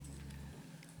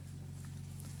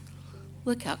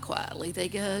Look how quietly they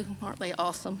go. Aren't they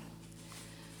awesome?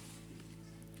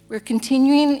 We're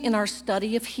continuing in our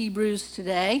study of Hebrews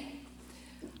today.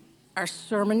 Our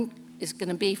sermon is going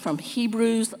to be from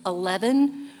Hebrews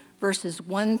 11, verses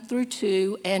 1 through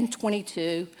 2 and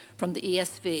 22 from the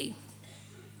ESV.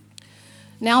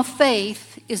 Now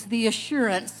faith is the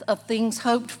assurance of things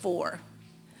hoped for,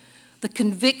 the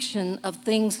conviction of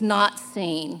things not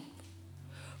seen.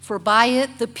 For by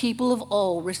it the people of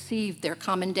old received their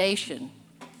commendation.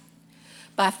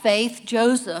 By faith,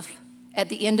 Joseph, at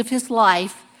the end of his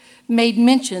life, made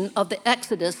mention of the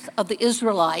exodus of the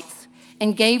Israelites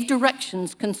and gave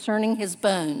directions concerning his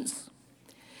bones.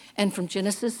 And from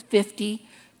Genesis 50,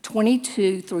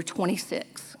 22 through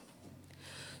 26.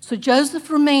 So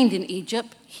Joseph remained in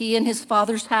Egypt, he and his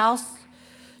father's house.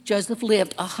 Joseph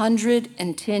lived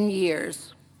 110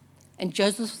 years. And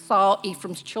Joseph saw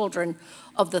Ephraim's children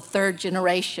of the third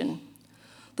generation.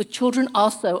 The children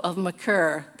also of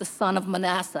Machir, the son of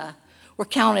Manasseh, were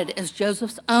counted as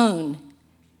Joseph's own.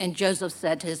 And Joseph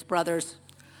said to his brothers,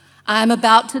 I am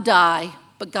about to die,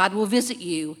 but God will visit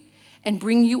you and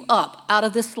bring you up out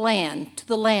of this land to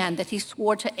the land that he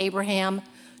swore to Abraham,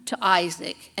 to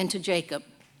Isaac, and to Jacob.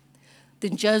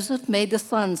 Then Joseph made the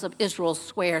sons of Israel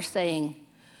swear, saying,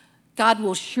 God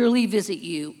will surely visit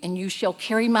you, and you shall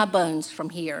carry my bones from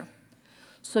here.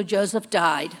 So Joseph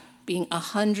died, being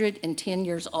 110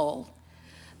 years old.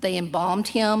 They embalmed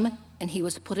him, and he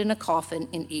was put in a coffin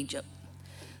in Egypt.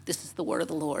 This is the word of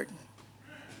the Lord.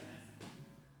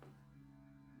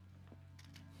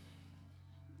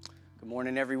 Good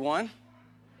morning, everyone.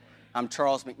 I'm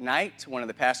Charles McKnight, one of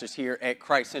the pastors here at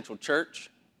Christ Central Church.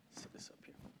 Set this up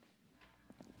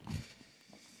here.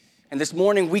 And this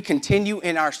morning, we continue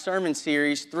in our sermon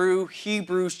series through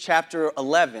Hebrews chapter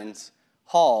 11's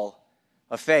Hall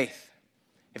of Faith.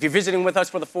 If you're visiting with us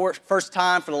for the first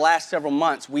time for the last several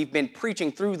months, we've been preaching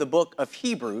through the book of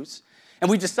Hebrews, and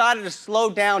we decided to slow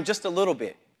down just a little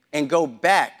bit and go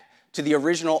back to the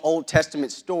original Old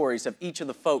Testament stories of each of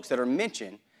the folks that are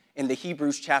mentioned in the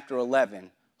Hebrews chapter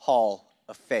 11 Hall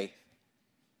of Faith.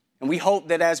 And we hope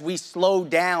that as we slow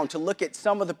down to look at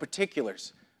some of the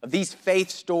particulars of these faith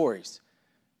stories,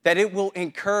 that it will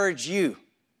encourage you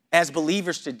as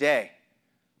believers today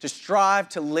to strive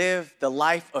to live the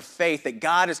life of faith that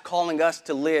God is calling us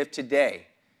to live today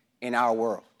in our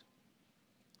world.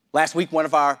 Last week, one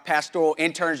of our pastoral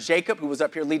interns, Jacob, who was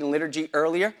up here leading liturgy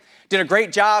earlier, did a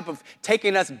great job of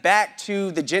taking us back to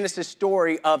the Genesis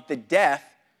story of the death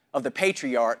of the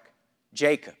patriarch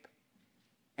Jacob.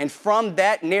 And from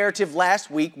that narrative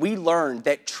last week, we learned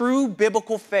that true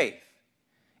biblical faith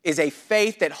is a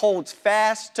faith that holds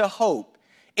fast to hope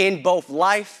in both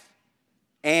life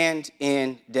and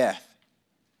in death.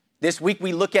 This week,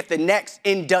 we look at the next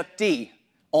inductee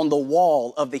on the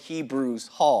wall of the Hebrews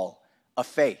Hall of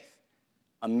Faith,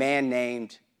 a man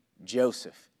named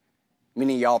Joseph.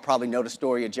 Many of y'all probably know the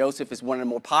story of Joseph. It's one of the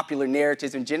more popular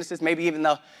narratives in Genesis, maybe even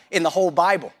in the whole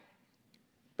Bible.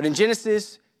 But in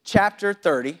Genesis chapter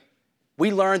 30,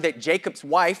 we learn that Jacob's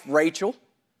wife, Rachel,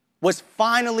 was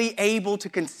finally able to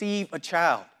conceive a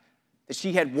child that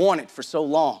she had wanted for so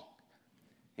long.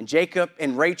 And Jacob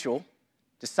and Rachel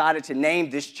decided to name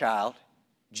this child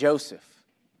Joseph.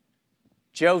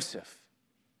 Joseph,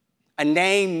 a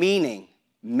name meaning,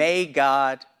 may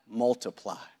God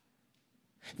multiply.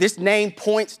 This name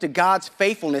points to God's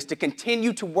faithfulness to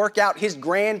continue to work out his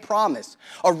grand promise,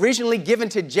 originally given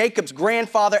to Jacob's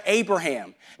grandfather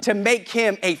Abraham, to make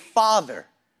him a father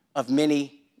of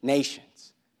many nations.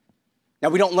 Now,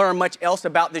 we don't learn much else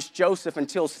about this Joseph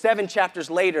until 7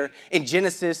 chapters later in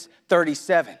Genesis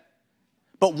 37.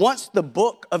 But once the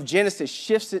book of Genesis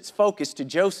shifts its focus to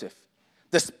Joseph,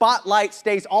 the spotlight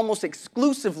stays almost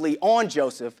exclusively on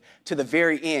Joseph to the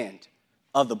very end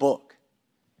of the book.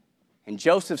 And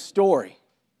Joseph's story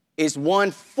is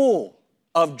one full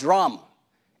of drama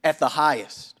at the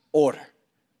highest order.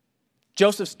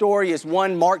 Joseph's story is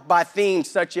one marked by themes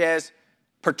such as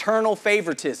paternal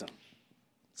favoritism,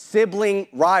 sibling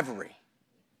rivalry,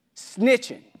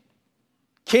 snitching,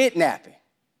 kidnapping,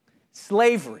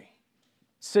 slavery,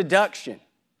 seduction,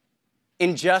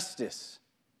 injustice,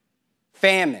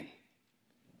 famine,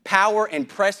 power and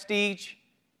prestige,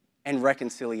 and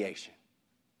reconciliation.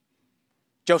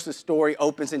 Joseph's story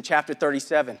opens in chapter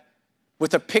 37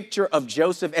 with a picture of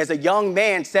Joseph as a young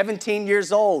man, 17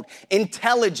 years old,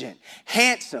 intelligent,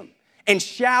 handsome, and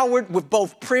showered with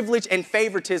both privilege and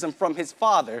favoritism from his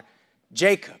father,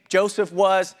 Jacob. Joseph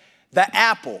was the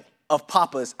apple of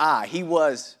Papa's eye. He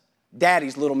was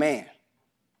Daddy's little man.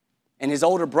 And his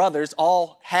older brothers,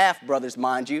 all half-brothers,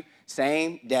 mind you,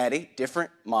 same daddy,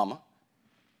 different mama,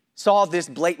 saw this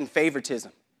blatant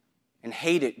favoritism and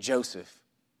hated Joseph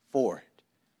for it.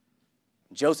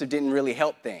 Joseph didn't really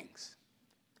help things.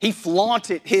 He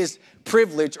flaunted his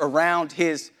privilege around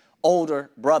his older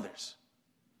brothers.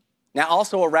 Now,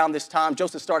 also around this time,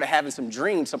 Joseph started having some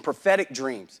dreams, some prophetic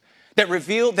dreams, that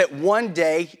revealed that one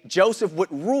day Joseph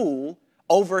would rule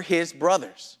over his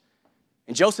brothers.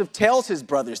 And Joseph tells his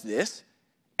brothers this,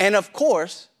 and of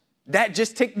course, that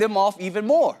just ticked them off even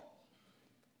more.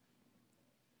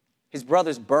 His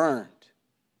brothers burned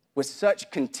with such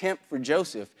contempt for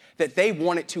Joseph that they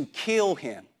wanted to kill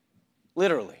him,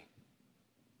 literally.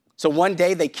 So one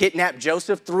day they kidnapped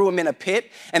Joseph, threw him in a pit,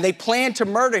 and they planned to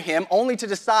murder him, only to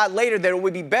decide later that it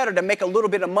would be better to make a little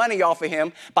bit of money off of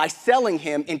him by selling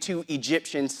him into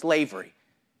Egyptian slavery.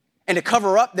 And to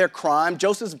cover up their crime,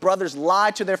 Joseph's brothers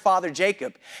lied to their father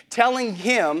Jacob, telling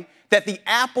him that the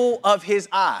apple of his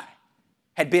eye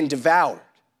had been devoured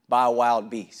by a wild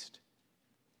beast.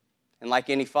 And like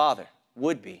any father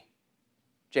would be,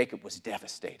 Jacob was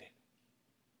devastated.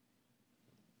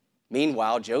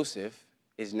 Meanwhile, Joseph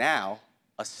is now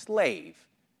a slave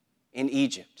in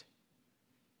Egypt.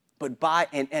 But by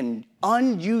an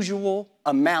unusual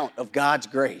amount of God's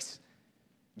grace,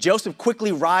 Joseph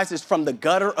quickly rises from the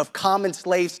gutter of common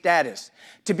slave status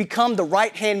to become the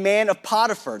right-hand man of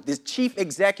Potiphar, the chief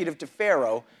executive to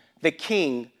Pharaoh, the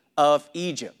king of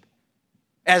Egypt.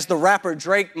 As the rapper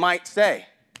Drake might say,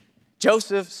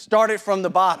 Joseph started from the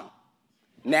bottom.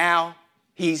 Now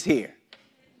he's here.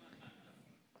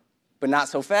 But not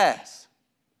so fast.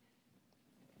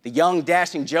 The young,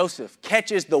 dashing Joseph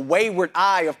catches the wayward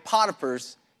eye of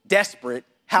Potiphar's desperate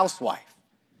housewife.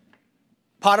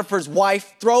 Potiphar's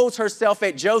wife throws herself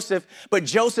at Joseph, but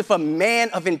Joseph, a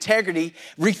man of integrity,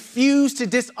 refused to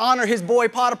dishonor his boy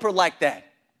Potiphar like that.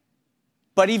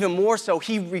 But even more so,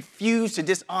 he refused to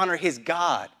dishonor his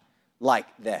God like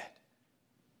that.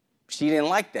 She didn't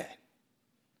like that.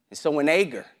 And so in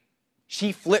anger,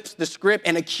 she flips the script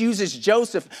and accuses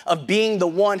Joseph of being the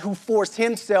one who forced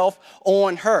himself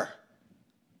on her.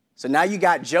 So now you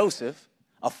got Joseph,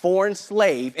 a foreign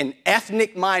slave, an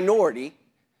ethnic minority,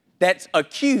 that's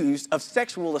accused of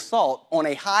sexual assault on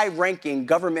a high-ranking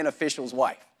government official's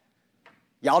wife.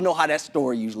 Y'all know how that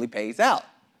story usually pays out.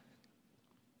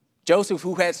 Joseph,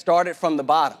 who had started from the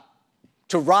bottom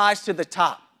to rise to the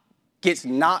top, gets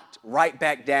knocked right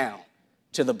back down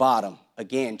to the bottom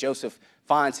again. Joseph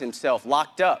finds himself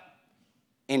locked up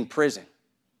in prison.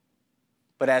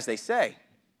 But as they say,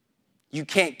 you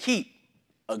can't keep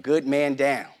a good man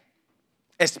down,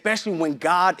 especially when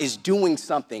God is doing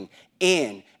something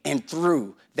in and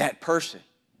through that person.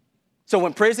 So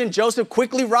in prison, Joseph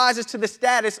quickly rises to the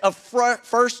status of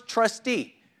first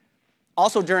trustee.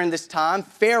 Also during this time,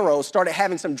 Pharaoh started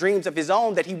having some dreams of his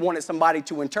own that he wanted somebody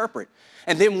to interpret.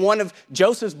 And then one of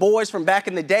Joseph's boys from back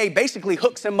in the day basically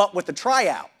hooks him up with a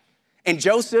tryout. And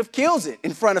Joseph kills it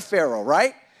in front of Pharaoh,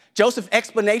 right? Joseph's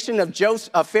explanation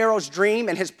of Pharaoh's dream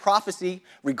and his prophecy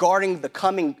regarding the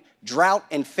coming drought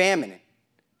and famine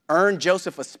earned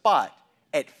Joseph a spot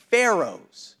at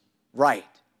Pharaoh's right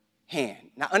hand.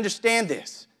 Now understand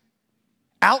this.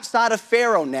 Outside of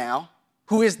Pharaoh now,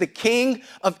 who is the king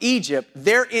of Egypt,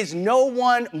 there is no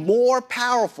one more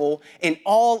powerful in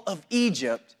all of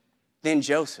Egypt than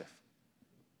Joseph.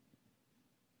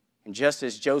 And just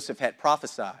as Joseph had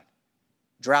prophesied,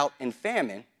 drought and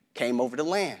famine came over the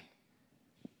land.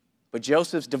 But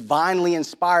Joseph's divinely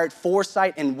inspired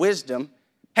foresight and wisdom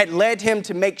had led him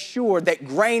to make sure that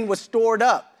grain was stored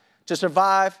up to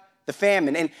survive the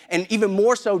famine. And even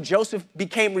more so, Joseph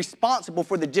became responsible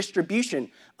for the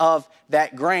distribution of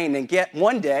that grain. And yet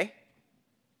one day,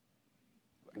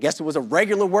 I guess it was a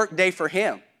regular work day for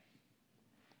him,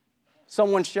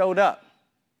 someone showed up.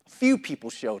 A few people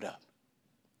showed up.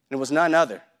 And it was none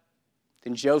other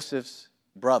than Joseph's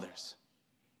brothers.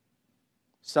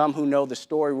 Some who know the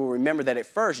story will remember that at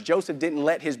first, Joseph didn't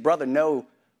let his brothers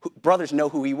know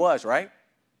who he was, right?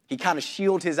 He kind of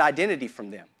shielded his identity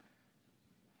from them.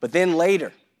 But then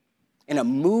later, in a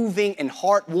moving and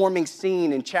heartwarming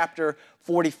scene in chapter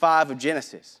 45 of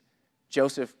Genesis,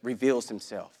 Joseph reveals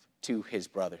himself to his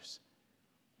brothers.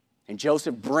 And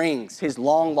Joseph brings his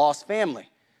long-lost family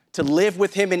to live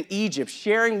with him in Egypt,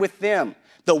 sharing with them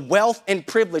the wealth and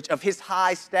privilege of his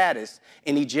high status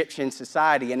in Egyptian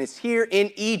society. And it's here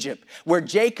in Egypt where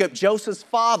Jacob, Joseph's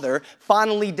father,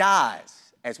 finally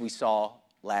dies, as we saw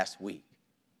last week.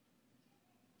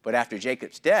 But after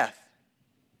Jacob's death,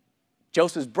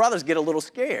 Joseph's brothers get a little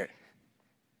scared.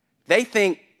 They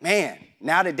think, man,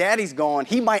 now that daddy's gone,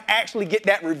 he might actually get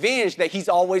that revenge that he's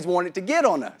always wanted to get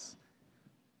on us.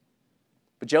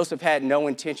 But Joseph had no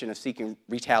intention of seeking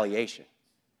retaliation.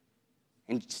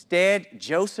 Instead,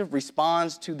 Joseph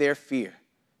responds to their fear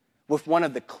with one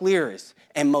of the clearest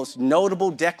and most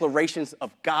notable declarations of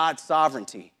God's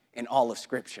sovereignty in all of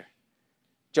Scripture.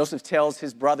 Joseph tells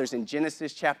his brothers in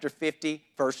Genesis chapter 50,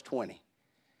 verse 20,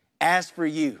 "As for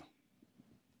you,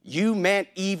 you meant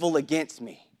evil against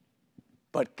me,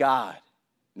 but God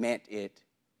meant it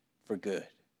for good."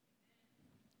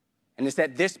 And it's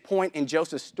at this point in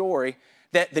Joseph's story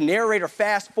that the narrator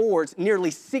fast forwards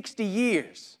nearly 60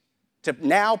 years to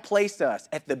now place us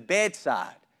at the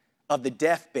bedside of the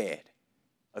deathbed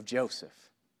of Joseph.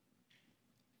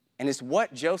 And it's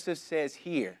what Joseph says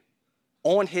here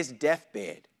on his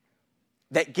deathbed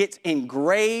that gets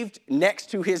engraved next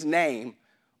to his name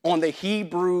on the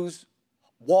Hebrews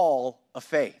wall of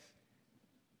faith.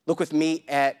 Look with me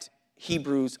at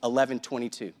Hebrews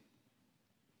 11:22.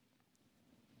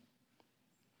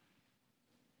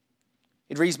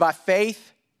 It reads, "By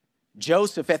faith,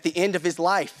 Joseph, at the end of his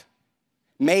life,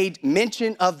 made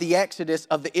mention of the exodus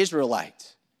of the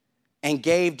Israelites and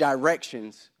gave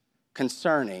directions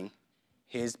concerning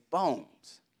his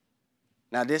bones."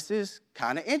 Now, this is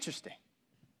kind of interesting.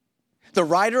 The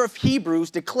writer of Hebrews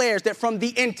declares that from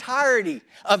the entirety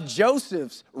of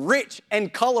Joseph's rich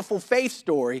and colorful faith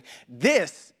story,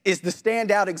 this is the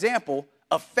standout example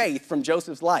of faith from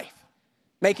Joseph's life,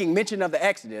 making mention of the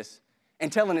Exodus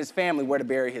and telling his family where to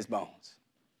bury his bones.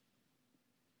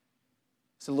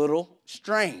 It's a little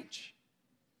strange.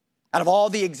 Out of all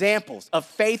the examples of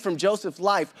faith from Joseph's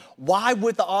life, why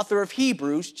would the author of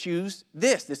Hebrews choose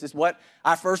this? This is what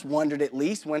I first wondered, at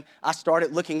least, when I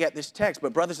started looking at this text.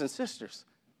 But brothers and sisters,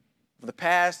 for the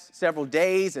past several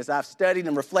days, as I've studied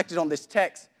and reflected on this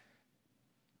text,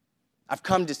 I've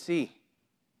come to see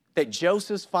that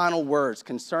Joseph's final words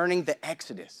concerning the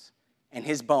Exodus and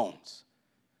his bones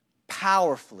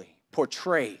powerfully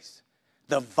portrays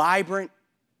the vibrant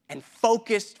and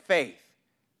focused faith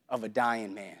of a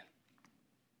dying man.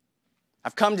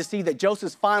 I've come to see that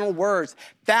Joseph's final words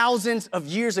thousands of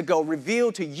years ago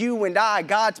revealed to you and I,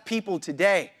 God's people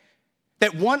today,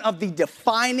 that one of the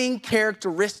defining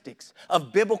characteristics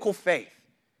of biblical faith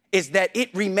is that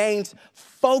it remains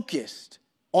focused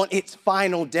on its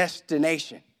final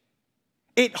destination.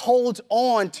 It holds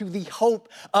on to the hope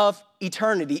of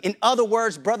eternity. In other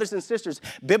words, brothers and sisters,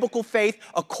 biblical faith,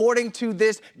 according to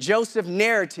this Joseph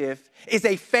narrative, is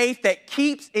a faith that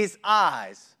keeps its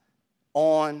eyes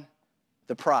on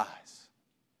the prize.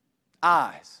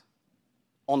 Eyes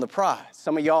on the prize.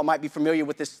 Some of y'all might be familiar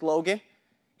with this slogan.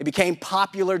 It became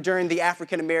popular during the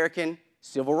African-American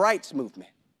civil rights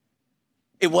movement.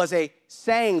 It was a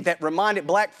saying that reminded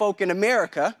black folk in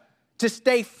America to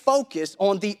stay focused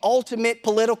on the ultimate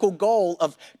political goal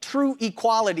of true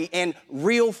equality and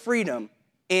real freedom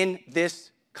in this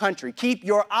country. Keep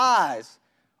your eyes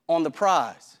on the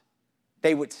prize,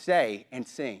 they would say and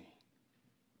sing.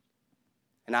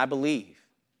 And I believe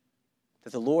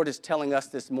that the Lord is telling us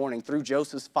this morning through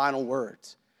Joseph's final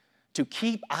words to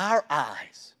keep our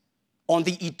eyes on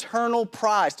the eternal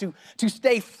prize, to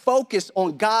stay focused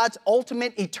on God's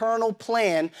ultimate eternal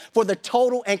plan for the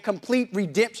total and complete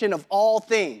redemption of all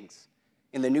things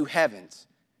in the new heavens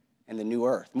and the new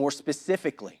earth. More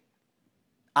specifically,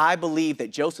 I believe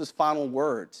that Joseph's final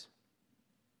words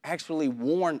actually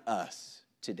warn us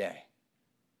today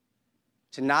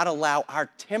to not allow our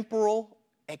temporal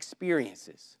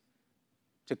experiences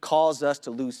to cause us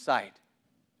to lose sight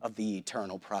of the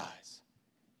eternal prize.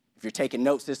 If you're taking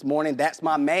notes this morning, that's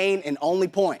my main and only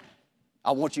point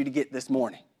I want you to get this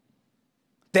morning.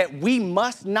 That we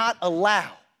must not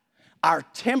allow our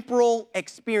temporal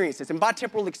experiences, and by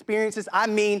temporal experiences, I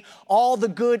mean all the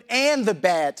good and the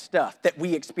bad stuff that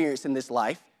we experience in this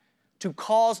life, to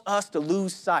cause us to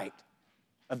lose sight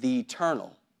of the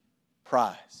eternal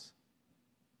prize.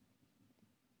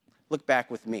 Look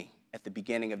back with me at the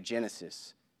beginning of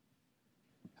Genesis,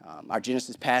 our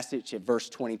Genesis passage at verse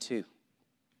 22.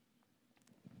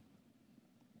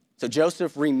 So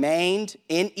Joseph remained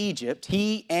in Egypt,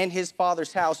 he and his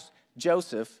father's house,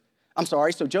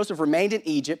 so Joseph remained in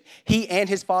Egypt, he and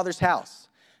his father's house.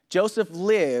 Joseph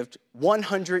lived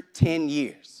 110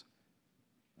 years.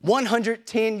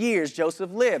 110 years Joseph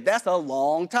lived. That's a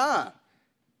long time.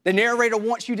 The narrator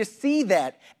wants you to see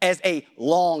that as a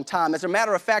long time. As a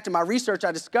matter of fact, in my research,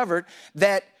 I discovered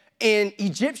that in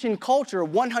Egyptian culture,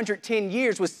 110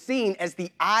 years was seen as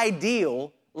the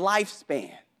ideal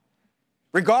lifespan.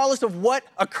 Regardless of what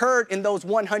occurred in those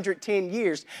 110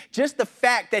 years, just the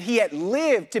fact that he had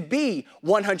lived to be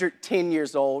 110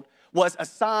 years old was a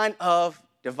sign of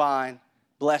divine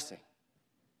blessing.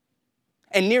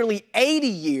 And nearly 80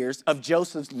 years of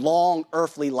Joseph's long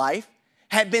earthly life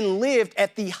had been lived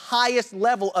at the highest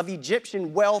level of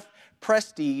Egyptian wealth,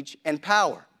 prestige, and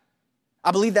power.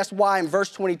 I believe that's why in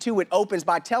verse 22 it opens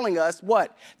by telling us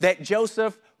what? That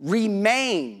Joseph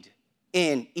remained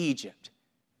in Egypt.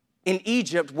 In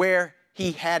Egypt where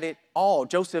he had it all.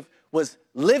 Joseph was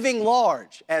living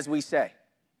large, as we say,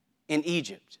 in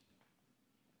Egypt.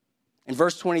 And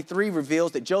verse 23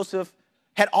 reveals that Joseph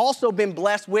had also been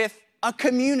blessed with a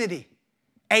community,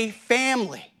 a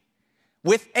family,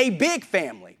 with a big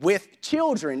family, with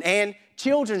children and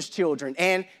children's children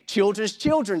and children's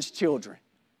children's children,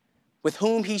 with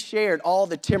whom he shared all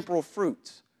the temporal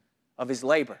fruits of his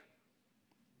labor.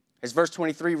 As verse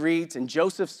 23 reads, and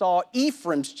Joseph saw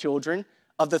Ephraim's children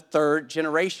of the third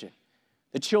generation.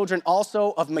 The children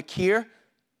also of Machir,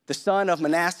 the son of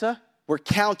Manasseh, were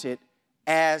counted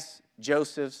as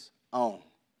Joseph's own.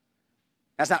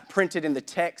 That's not printed in the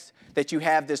text that you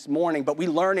have this morning, but we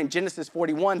learn in Genesis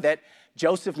 41 that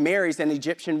Joseph marries an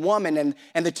Egyptian woman,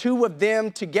 and the two of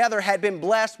them together had been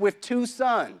blessed with two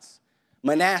sons,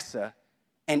 Manasseh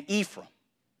and Ephraim.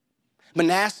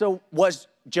 Manasseh was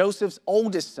Joseph's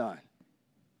oldest son,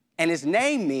 and his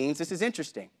name means, this is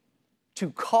interesting,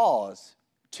 to cause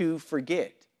to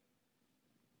forget.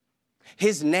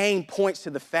 His name points to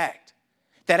the fact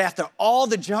that after all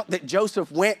the junk that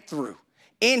Joseph went through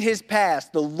in his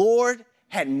past, the Lord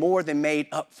had more than made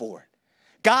up for it.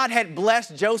 God had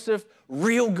blessed Joseph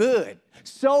real good,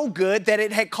 so good that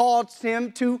it had caused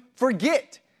him to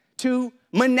forget, to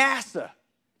Manasseh,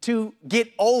 to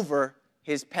get over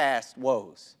his past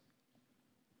woes.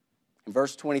 And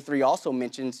verse 23 also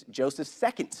mentions Joseph's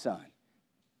second son,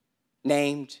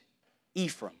 named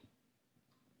Ephraim.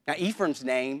 Now, Ephraim's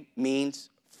name means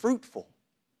fruitful.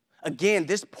 Again,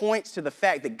 this points to the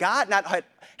fact that God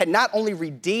had not only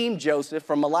redeemed Joseph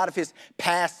from a lot of his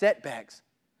past setbacks,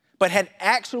 but had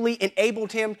actually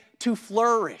enabled him to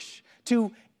flourish,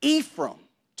 to Ephraim,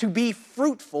 to be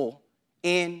fruitful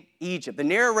in Egypt. The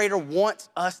narrator wants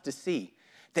us to see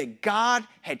that God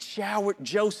had showered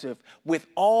Joseph with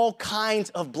all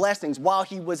kinds of blessings while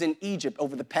he was in Egypt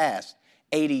over the past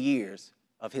 80 years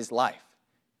of his life.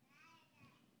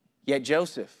 Yet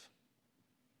Joseph,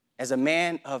 as a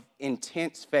man of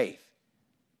intense faith,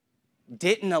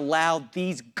 didn't allow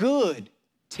these good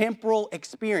temporal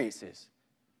experiences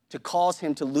to cause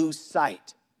him to lose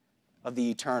sight of the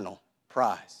eternal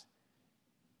prize.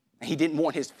 And he didn't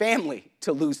want his family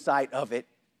to lose sight of it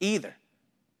either.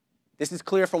 This is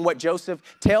clear from what Joseph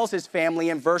tells his family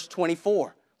in verse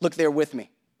 24. Look there with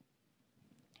me.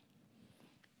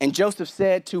 And Joseph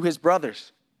said to his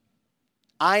brothers,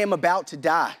 I am about to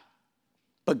die,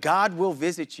 but God will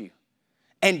visit you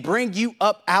and bring you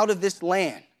up out of this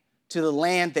land to the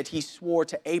land that he swore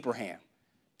to Abraham,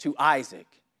 to Isaac,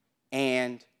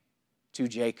 and to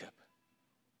Jacob.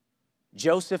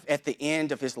 Joseph, at the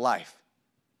end of his life,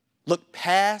 looked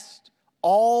past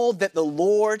all that the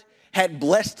Lord had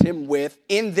blessed him with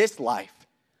in this life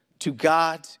to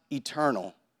God's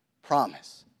eternal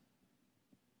promise.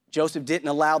 Joseph didn't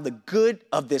allow the good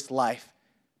of this life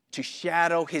to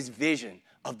shadow his vision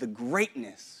of the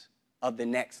greatness of the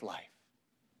next life.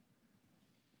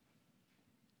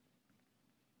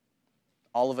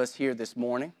 All of us here this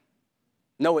morning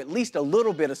know at least a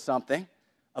little bit of something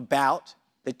about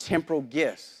the temporal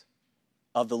gifts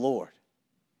of the Lord.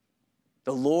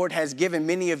 The Lord has given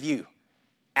many of you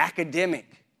academic,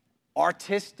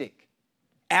 artistic,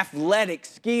 athletic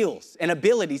skills and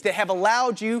abilities that have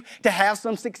allowed you to have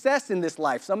some success in this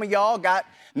life. Some of y'all got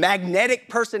magnetic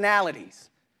personalities,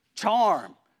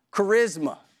 charm,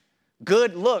 charisma,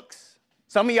 good looks.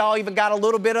 Some of y'all even got a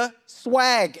little bit of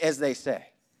swag, as they say.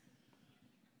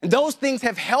 And those things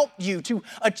have helped you to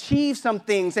achieve some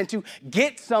things and to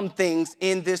get some things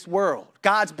in this world.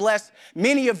 God's blessed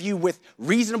many of you with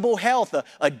reasonable health,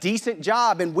 a decent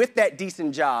job, and with that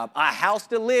decent job, a house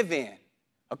to live in,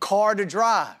 a car to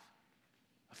drive,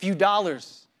 a few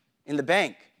dollars in the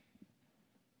bank.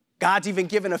 God's even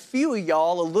given a few of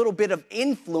y'all a little bit of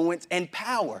influence and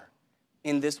power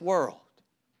in this world.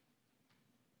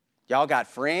 Y'all got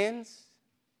friends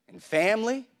and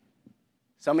family.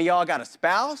 Some of y'all got a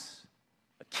spouse,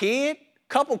 a kid,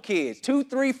 couple kids, 2,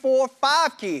 3, 4,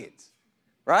 5 kids,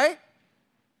 right?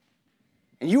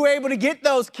 And you were able to get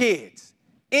those kids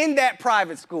in that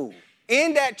private school,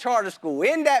 in that charter school,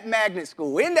 in that magnet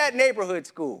school, in that neighborhood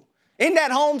school, in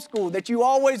that home school that you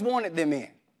always wanted them in.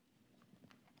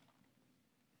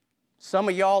 Some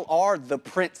of y'all are the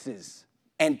princes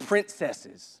and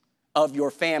princesses of your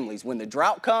families. When the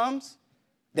drought comes,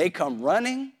 they come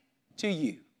running to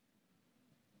you.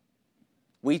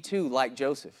 We too, like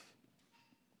Joseph,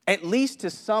 at least to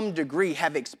some degree,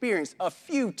 have experienced a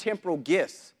few temporal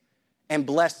gifts and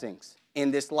blessings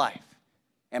in this life.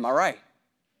 Am I right?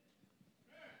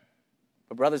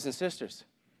 But brothers and sisters,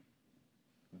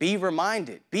 be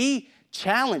reminded, be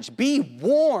challenged, be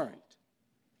warned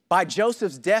by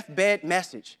Joseph's deathbed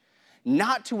message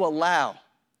not to allow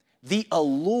the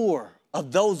allure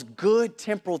of those good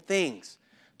temporal things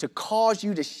to cause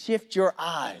you to shift your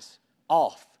eyes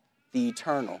off the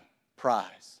eternal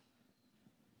prize.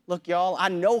 Look, y'all, I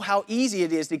know how easy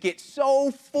it is to get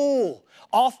so full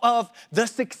off of the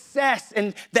success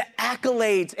and the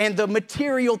accolades and the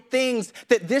material things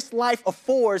that this life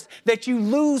affords that you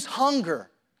lose hunger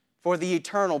for the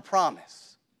eternal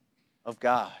promise of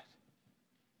God.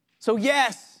 So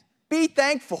yes, be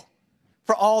thankful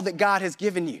for all that God has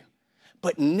given you,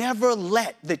 but never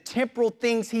let the temporal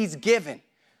things he's given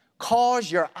cause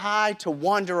your eye to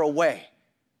wander away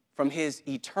from his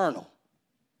eternal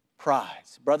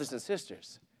prize. Brothers and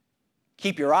sisters,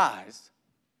 keep your eyes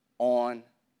on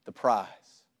the prize.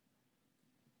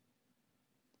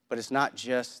 But it's not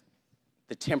just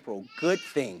the temporal good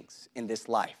things in this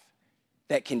life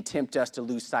that can tempt us to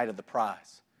lose sight of the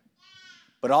prize,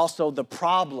 but also the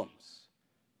problems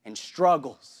and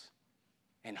struggles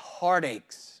and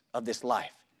heartaches of this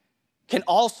life can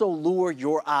also lure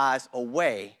your eyes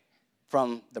away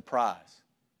from the prize.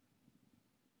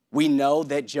 We know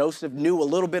that Joseph knew a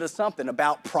little bit of something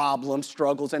about problems,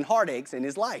 struggles, and heartaches in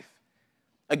his life.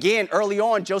 Again, early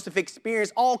on, Joseph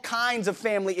experienced all kinds of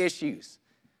family issues.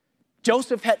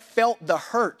 Joseph had felt the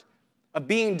hurt of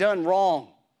being done wrong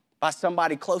by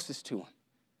somebody closest to him.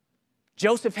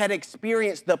 Joseph had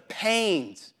experienced the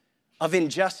pains of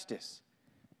injustice.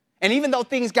 And even though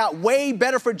things got way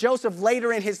better for Joseph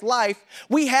later in his life,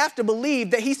 we have to believe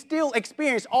that he still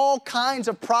experienced all kinds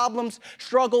of problems,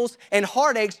 struggles, and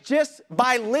heartaches just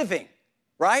by living,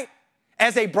 right?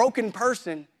 As a broken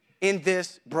person in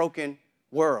this broken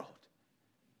world.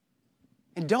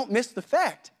 And don't miss the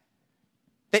fact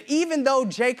that even though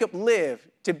Jacob lived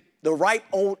to the ripe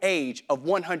old age of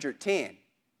 110,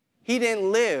 he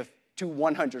didn't live to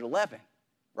 111,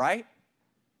 right?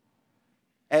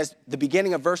 As the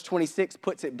beginning of verse 26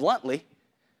 puts it bluntly,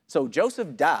 so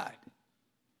Joseph died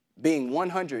being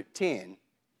 110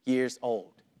 years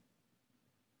old.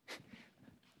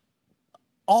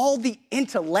 All the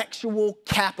intellectual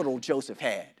capital Joseph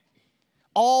had,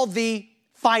 all the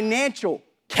financial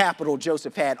capital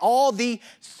Joseph had, all the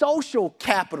social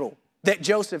capital that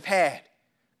Joseph had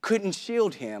couldn't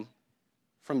shield him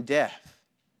from death.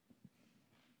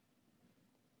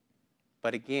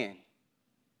 But again,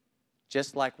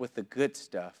 just like with the good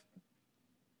stuff,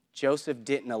 Joseph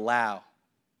didn't allow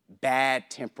bad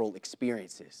temporal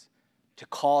experiences to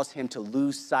cause him to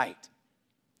lose sight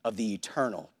of the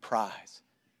eternal prize.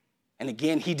 And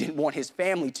again, he didn't want his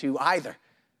family to either.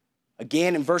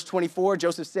 Again, in verse 24,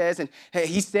 Joseph says, and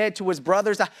he said to his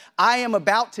brothers, I am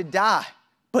about to die,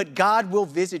 but God will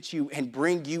visit you and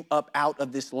bring you up out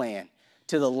of this land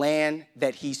to the land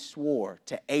that he swore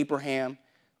to Abraham,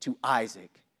 to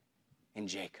Isaac, and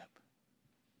Jacob.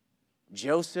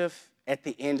 Joseph, at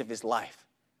the end of his life,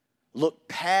 looked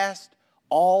past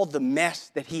all the mess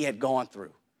that he had gone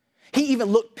through. He even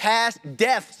looked past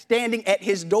death standing at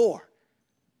his door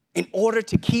in order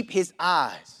to keep his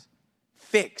eyes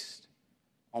fixed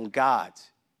on God's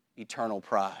eternal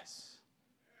prize.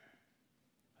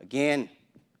 Again,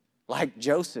 like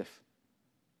Joseph,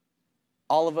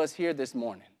 all of us here this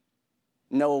morning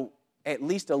know at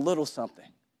least a little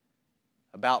something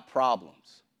about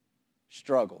problems,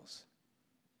 struggles,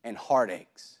 and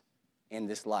heartaches in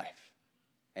this life.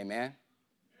 Amen?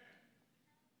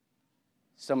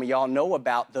 Some of y'all know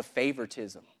about the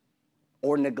favoritism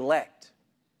or neglect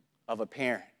of a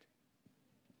parent,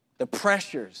 the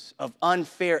pressures of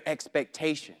unfair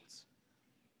expectations,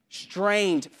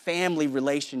 strained family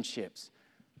relationships,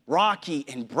 rocky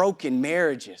and broken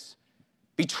marriages,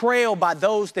 betrayal by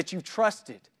those that you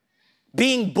trusted,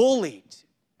 being bullied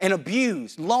and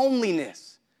abused,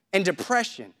 loneliness and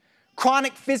depression,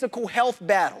 chronic physical health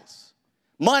battles,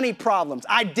 money problems,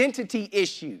 identity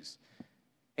issues,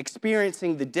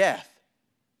 experiencing the death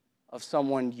of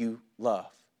someone you love.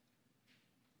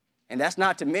 And that's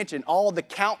not to mention all the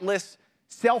countless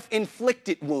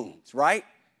self-inflicted wounds, right,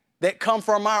 that come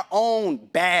from our own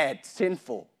bad,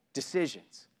 sinful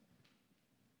decisions.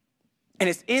 And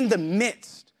it's in the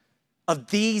midst of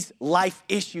these life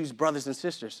issues, brothers and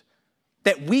sisters,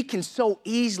 that we can so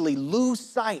easily lose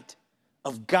sight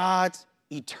of God's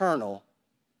eternal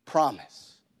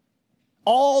promise.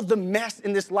 All the mess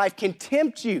in this life can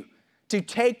tempt you to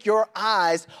take your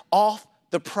eyes off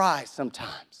the prize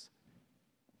sometimes.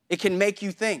 It can make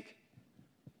you think,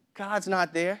 God's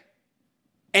not there.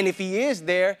 And if he is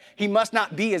there, he must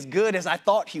not be as good as I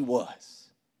thought he was.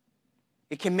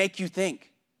 It can make you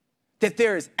think that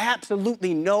there is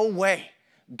absolutely no way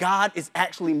God is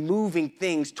actually moving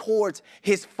things towards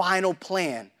his final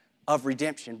plan of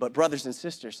redemption. But brothers and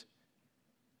sisters,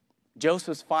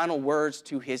 Joseph's final words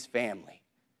to his family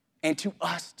and to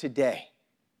us today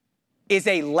is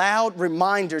a loud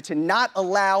reminder to not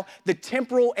allow the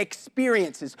temporal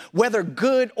experiences, whether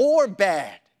good or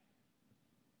bad,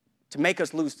 to make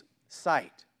us lose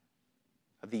sight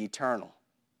of the eternal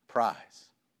prize.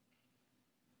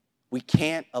 We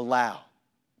can't allow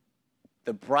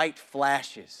the bright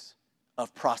flashes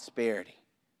of prosperity,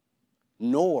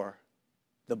 nor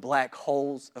the black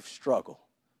holes of struggle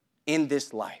in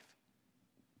this life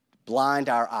blind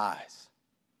our eyes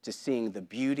to seeing the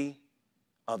beauty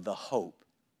of the hope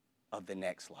of the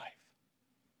next life.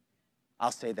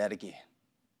 I'll say that again.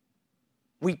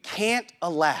 We can't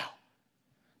allow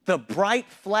the bright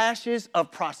flashes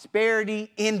of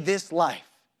prosperity in this life,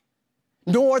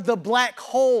 nor the black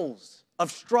holes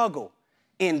of struggle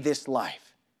in this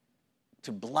life,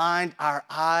 to blind our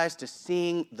eyes to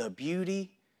seeing the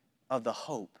beauty of the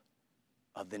hope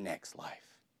of the next life.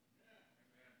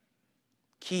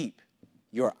 Keep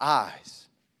your eyes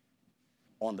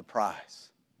on the prize.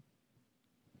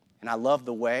 And I love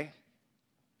the way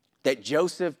that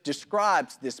Joseph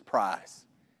describes this prize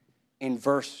in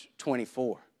verse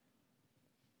 24.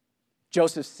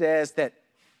 Joseph says that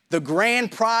the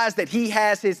grand prize that he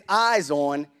has his eyes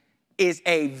on is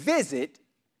a visit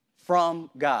from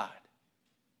God.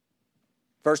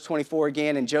 Verse 24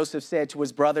 again, and Joseph said to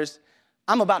his brothers,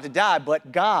 I'm about to die,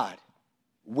 but God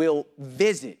will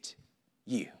visit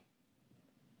you.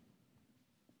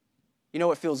 You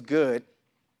know, it feels good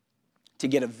to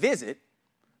get a visit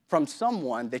from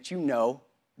someone that you know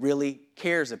really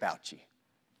cares about you.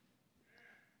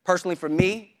 Personally, for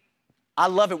me, I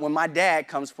love it when my dad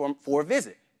comes for a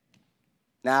visit.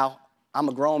 Now, I'm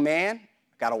a grown man,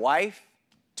 got a wife,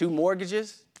 2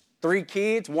 mortgages, 3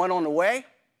 kids, 1 on the way,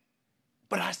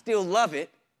 but I still love it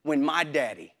when my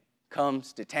daddy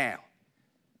comes to town.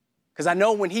 Because I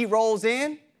know when he rolls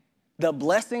in, the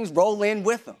blessings roll in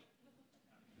with him.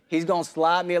 He's gonna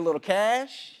slide me a little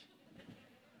cash.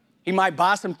 He might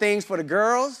buy some things for the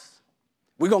girls.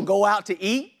 We're gonna go out to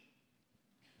eat.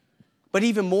 But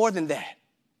even more than that,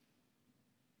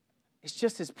 it's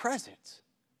just his presence.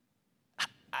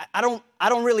 I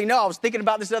don't really know. I was thinking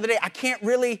about this the other day. I can't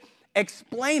really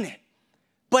explain it.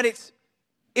 But it's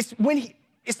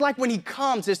like when he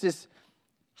comes, there's this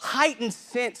heightened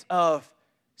sense of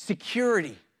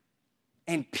security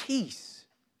and peace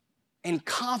and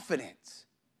confidence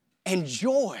and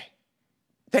joy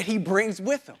that he brings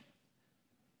with him.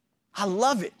 I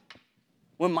love it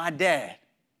when my dad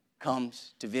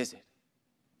comes to visit.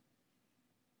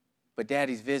 But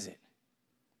daddy's visit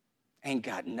ain't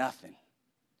got nothing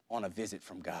on a visit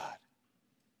from God.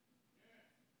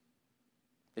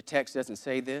 The text doesn't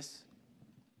say this,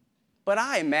 but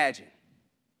I imagine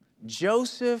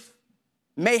Joseph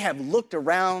may have looked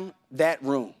around that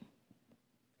room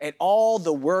at all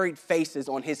the worried faces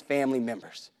on his family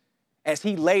members as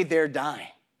he lay there dying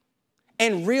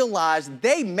and realized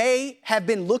they may have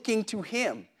been looking to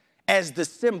him as the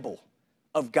symbol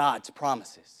of God's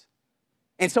promises.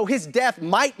 And so his death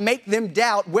might make them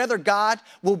doubt whether God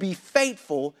will be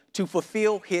faithful to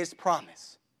fulfill his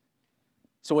promise.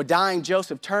 So a dying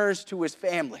Joseph turns to his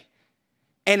family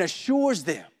and assures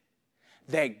them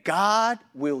that God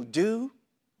will do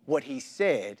what he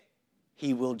said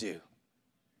he will do.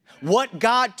 What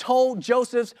God told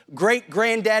Joseph's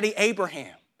great-granddaddy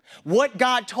Abraham, what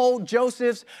God told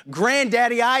Joseph's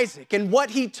granddaddy Isaac, and what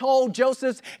he told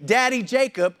Joseph's daddy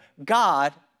Jacob,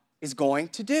 God is going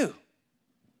to do.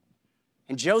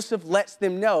 And Joseph lets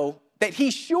them know that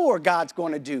he's sure God's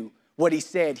going to do what he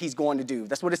said he's going to do.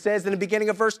 That's what it says in the beginning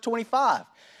of verse 25.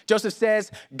 Joseph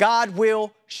says, God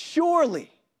will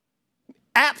surely,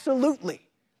 absolutely,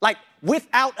 like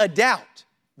without a doubt,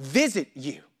 visit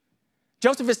you.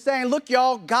 Joseph is saying, look,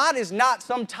 y'all, God is not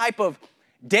some type of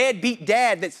deadbeat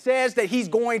dad that says that he's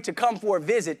going to come for a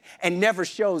visit and never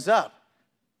shows up.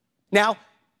 Now,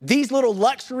 these little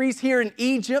luxuries here in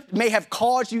Egypt may have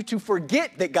caused you to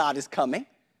forget that God is coming.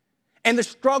 And the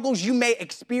struggles you may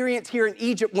experience here in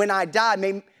Egypt when I die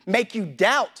may make you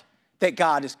doubt that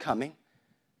God is coming.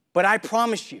 But I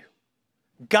promise you,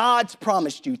 God's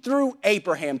promised you through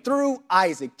Abraham, through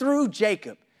Isaac, through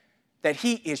Jacob, that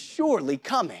he is surely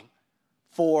coming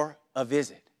for a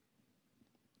visit.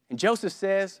 And Joseph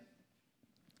says,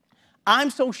 I'm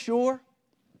so sure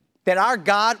that our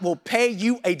God will pay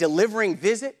you a delivering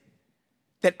visit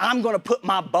that I'm going to put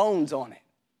my bones on it,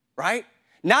 right?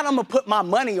 Not I'm going to put my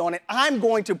money on it. I'm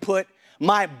going to put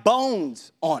my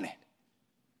bones on it.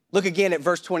 Look again at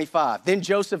verse 25. Then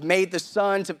Joseph made the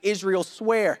sons of Israel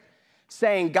swear,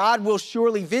 saying, God will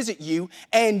surely visit you,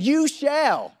 and you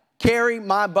shall carry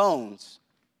my bones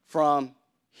from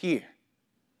here.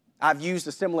 I've used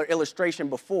a similar illustration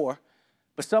before,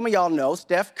 but some of y'all know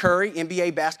Steph Curry,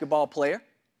 NBA basketball player,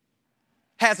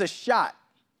 has a shot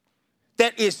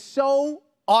that is so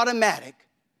automatic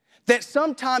that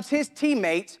sometimes his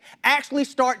teammates actually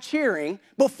start cheering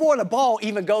before the ball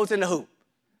even goes in the hoop.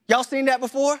 Y'all seen that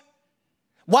before?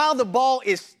 While the ball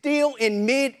is still in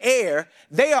midair,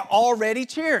 they are already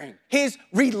cheering. His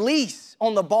release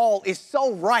on the ball is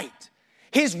so right.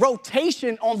 His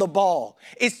rotation on the ball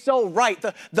is so right.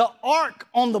 The arc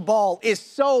on the ball is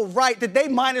so right that they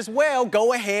might as well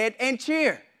go ahead and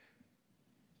cheer.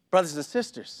 Brothers and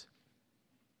sisters,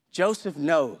 Joseph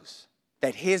knows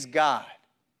that his God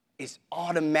is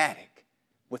automatic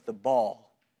with the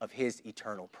ball of his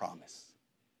eternal promise.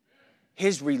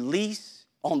 His release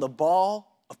on the ball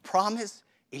of promise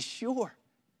is sure.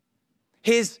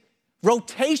 His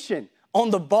rotation on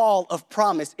the ball of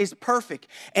promise is perfect.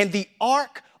 And the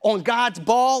arc on God's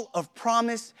ball of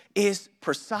promise is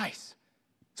precise.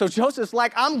 So Joseph's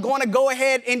like, I'm going to go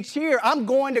ahead and cheer. I'm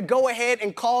going to go ahead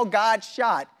and call God's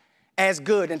shot as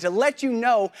good. And to let you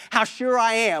know how sure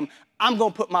I am, I'm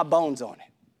going to put my bones on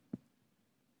it.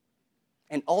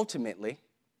 And ultimately,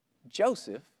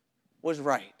 Joseph was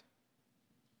right.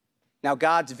 Now,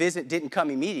 God's visit didn't come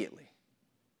immediately,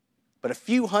 but a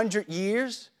few hundred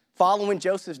years following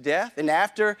Joseph's death, and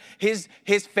after his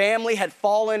family had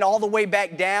fallen all the way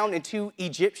back down into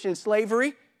Egyptian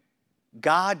slavery,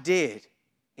 God did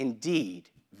indeed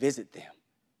visit them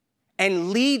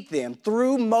and lead them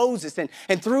through Moses and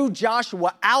through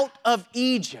Joshua out of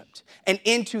Egypt and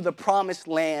into the promised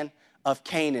land of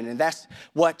Canaan. And that's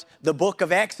what the book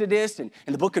of Exodus and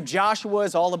the book of Joshua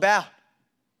is all about.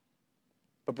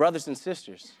 But brothers and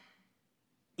sisters,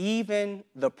 even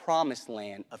the promised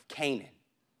land of Canaan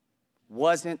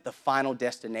wasn't the final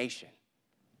destination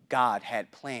God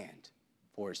had planned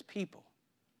for his people.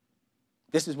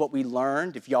 This is what we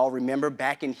learned, if y'all remember,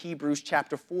 back in Hebrews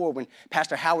chapter 4 when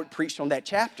Pastor Howard preached on that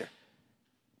chapter.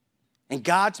 And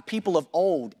God's people of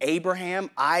old, Abraham,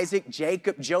 Isaac,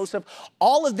 Jacob, Joseph,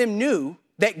 all of them knew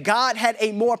that God had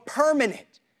a more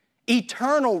permanent,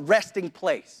 eternal resting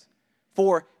place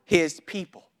for his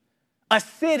people. A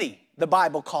city, the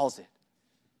Bible calls it.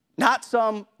 Not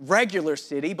some regular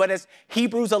city, but as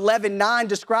Hebrews 11:9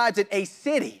 describes it, a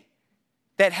city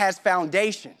that has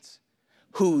foundations,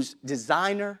 whose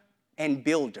designer and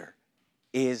builder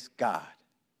is God.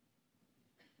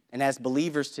 And as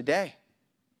believers today,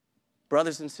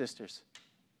 brothers and sisters,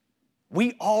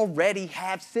 we already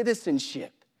have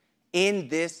citizenship in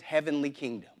this heavenly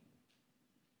kingdom.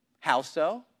 How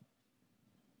so?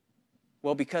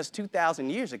 Well, because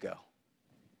 2,000 years ago,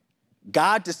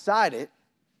 God decided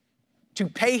to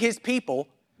pay his people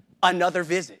another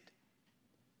visit.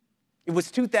 It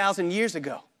was 2,000 years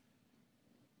ago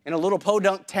in a little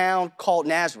podunk town called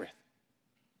Nazareth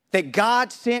that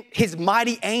God sent his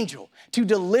mighty angel to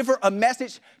deliver a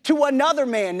message to another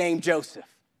man named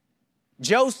Joseph.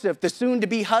 Joseph, the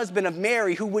soon-to-be husband of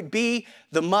Mary, who would be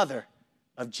the mother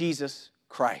of Jesus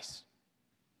Christ.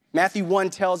 Matthew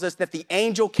 1 tells us that the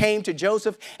angel came to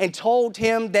Joseph and told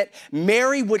him that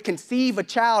Mary would conceive a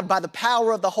child by the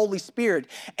power of the Holy Spirit,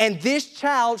 and this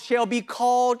child shall be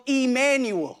called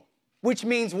Emmanuel, which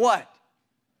means what?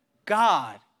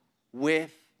 God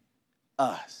with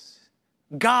us.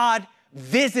 God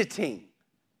visiting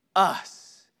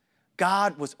us.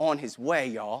 God was on his way,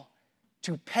 y'all,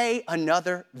 to pay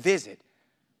another visit,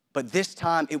 but this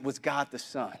time it was God the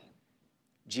Son,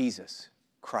 Jesus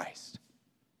Christ.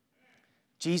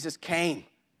 Jesus came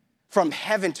from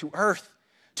heaven to earth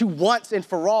to once and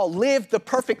for all live the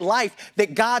perfect life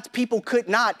that God's people could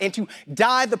not, and to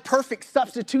die the perfect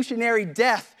substitutionary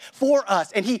death for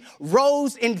us. And he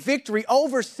rose in victory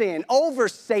over sin, over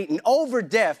Satan, over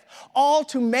death, all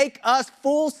to make us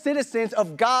full citizens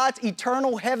of God's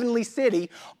eternal heavenly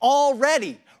city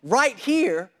already, right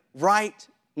here, right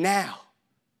now.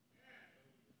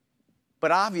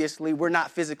 But obviously, we're not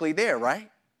physically there,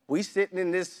 right? We sitting in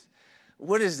this.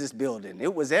 What is this building?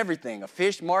 It was everything. A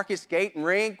fish market, skating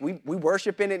rink. We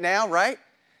worship in it now, right?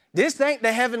 This ain't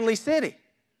the heavenly city.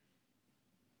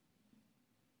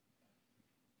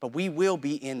 But we will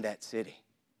be in that city.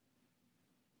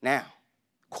 Now,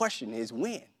 the question is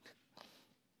when?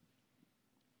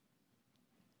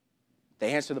 The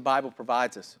answer the Bible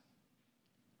provides us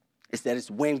is that it's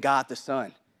when God the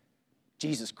Son,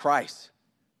 Jesus Christ,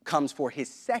 comes for his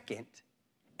second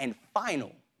and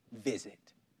final visit.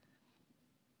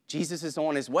 Jesus is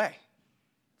on his way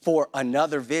for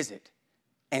another visit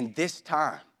and this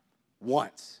time,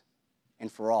 once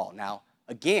and for all. Now,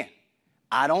 again,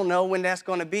 I don't know when that's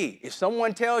going to be. If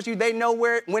someone tells you they know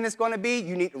when it's going to be,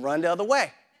 you need to run the other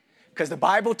way. Because the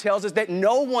Bible tells us that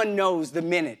no one knows the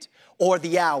minute or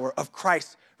the hour of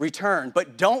Christ's return.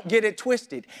 But don't get it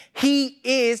twisted. He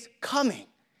is coming.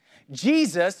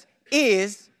 Jesus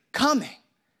is coming.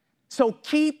 So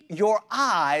keep your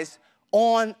eyes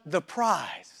on the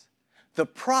prize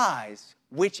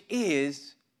which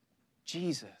is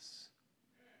Jesus.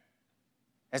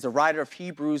 As the writer of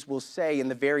Hebrews will say in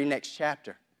the very next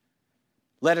chapter,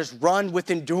 let us run with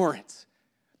endurance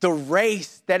the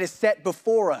race that is set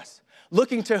before us.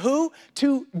 Looking to who?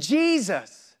 To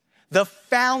Jesus, the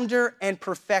founder and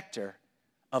perfecter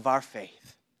of our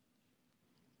faith.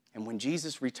 And when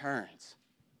Jesus returns,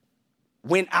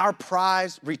 when our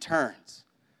prize returns,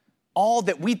 all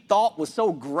that we thought was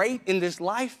so great in this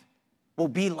life will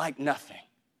be like nothing.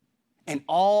 And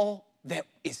all that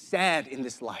is sad in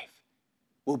this life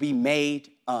will be made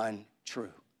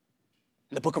untrue.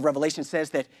 The book of Revelation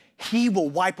says that he will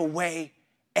wipe away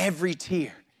every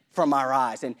tear from our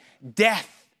eyes, and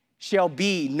death shall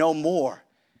be no more,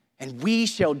 and we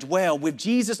shall dwell with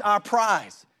Jesus, our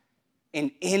prize,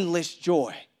 in endless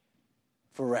joy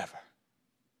forever.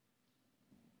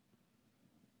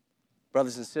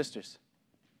 Brothers and sisters,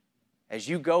 as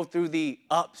you go through the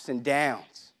ups and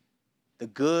downs, the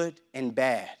good and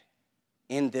bad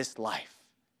in this life,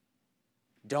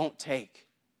 don't take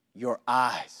your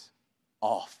eyes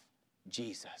off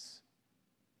Jesus.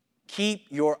 Keep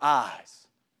your eyes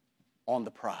on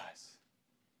the prize.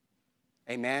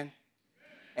 Amen?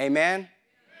 Amen?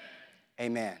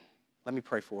 Amen. Let me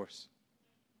pray for us.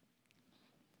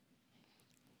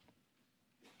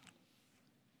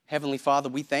 Heavenly Father,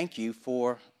 we thank you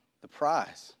for the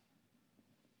prize.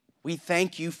 We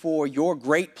thank you for your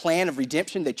great plan of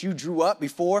redemption that you drew up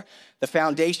before the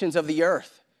foundations of the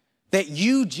earth, that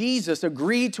you, Jesus,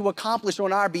 agreed to accomplish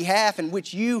on our behalf, in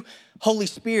which you, Holy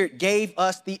Spirit, gave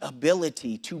us the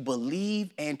ability to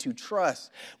believe and to trust.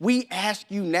 We ask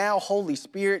you now, Holy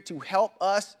Spirit, to help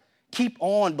us keep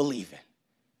on believing.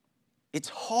 It's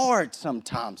hard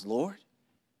sometimes, Lord.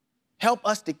 Help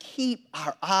us to keep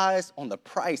our eyes on the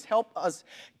price. Help us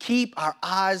keep our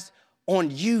eyes on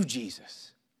you,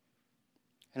 Jesus.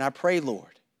 And I pray,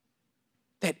 Lord,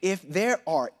 that if there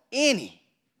are any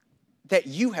that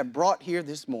you have brought here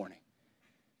this morning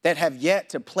that have yet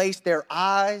to place their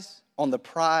eyes on the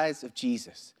prize of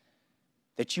Jesus,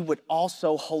 that you would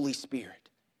also, Holy Spirit,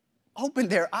 open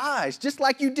their eyes, just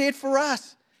like you did for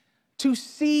us, to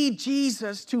see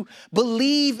Jesus, to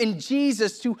believe in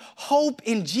Jesus, to hope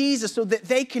in Jesus, so that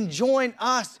they can join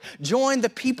us, join the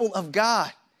people of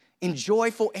God in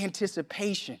joyful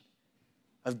anticipation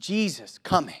of Jesus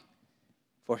coming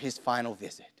for his final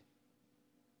visit.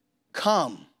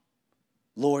 Come,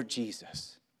 Lord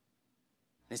Jesus.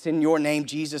 It's in your name,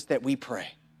 Jesus, that we pray.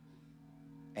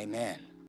 Amen.